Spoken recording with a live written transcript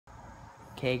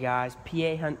Okay guys,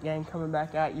 PA Hunt Gang coming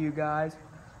back at you guys.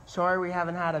 Sorry we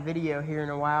haven't had a video here in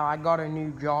a while. I got a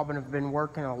new job and have been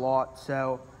working a lot,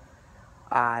 so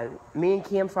me and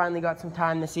Cam finally got some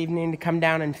time this evening to come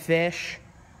down and fish.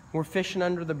 We're fishing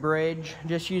under the bridge,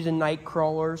 just using night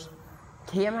crawlers.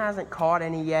 Cam hasn't caught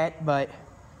any yet, but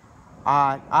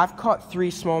I've caught 3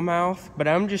 smallmouth, but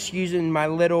I'm just using my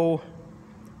little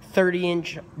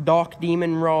 30-inch Dock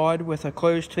Demon rod with a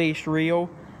closed face reel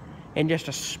and just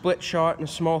a split shot and a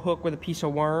small hook with a piece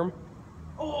of worm.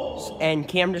 Oh, and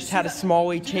Cam just had a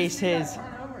smallie chase his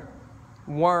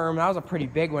worm. That was a pretty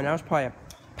big one. That was probably a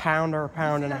pound or a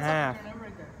pound and a half.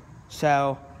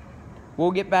 So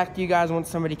we'll get back to you guys once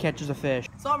somebody catches a fish.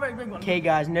 It's not a very big one. Okay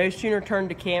guys, no sooner turned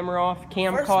the camera off.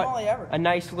 Cam caught a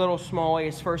nice little smallie,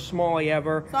 his first smallie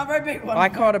ever. It's not a very big one. I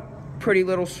caught a pretty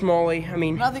little smallie. I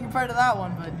mean, nothing compared to that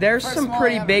one, but there's some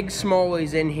pretty big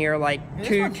smallies in here, like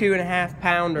 2.5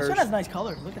 pounders. This one has nice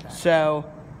color. Look at that. So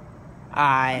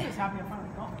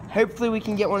hopefully we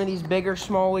can get one of these bigger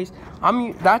smallies.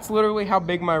 That's literally how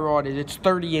big my rod is. It's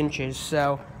 30 inches.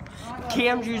 So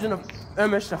Cam's using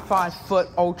almost a 5-foot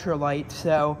ultralight.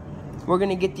 So we're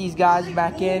gonna get these guys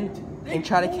back in and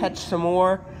try to catch some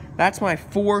more. That's my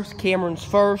 4th, Cameron's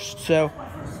 1st. So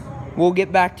we'll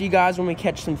get back to you guys when we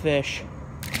catch some fish.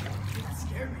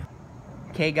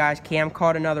 Okay guys, Cam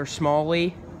caught another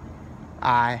smallie.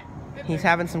 He's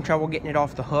having some trouble getting it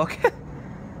off the hook.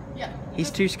 He's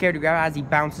too scared to grab it as he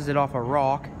bounces it off a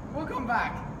rock. We'll come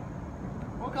back.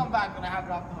 We'll come back when I have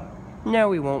it off the hook. No,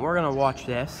 we won't. We're gonna watch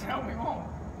this. No, we won't.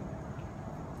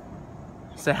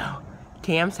 So,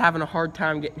 Cam's having a hard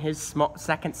time getting his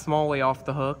second smallie off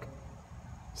the hook.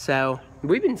 So,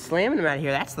 we've been slamming him out of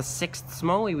here. That's the 6th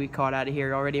smallie we caught out of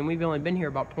here already, and we've only been here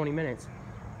about 20 minutes.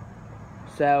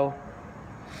 So,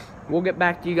 we'll get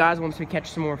back to you guys once we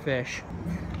catch some more fish.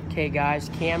 Okay guys,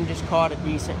 Cam just caught a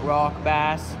decent rock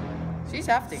bass. She's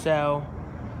hefty. So,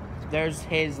 there's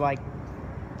his like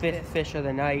 5th fish of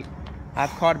the night. I've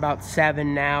caught about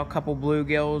 7 now, a couple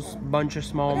bluegills, bunch of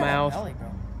smallmouth.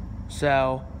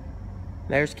 So,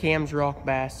 there's Cam's rock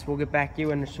bass. We'll get back to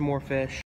you and there's some more fish.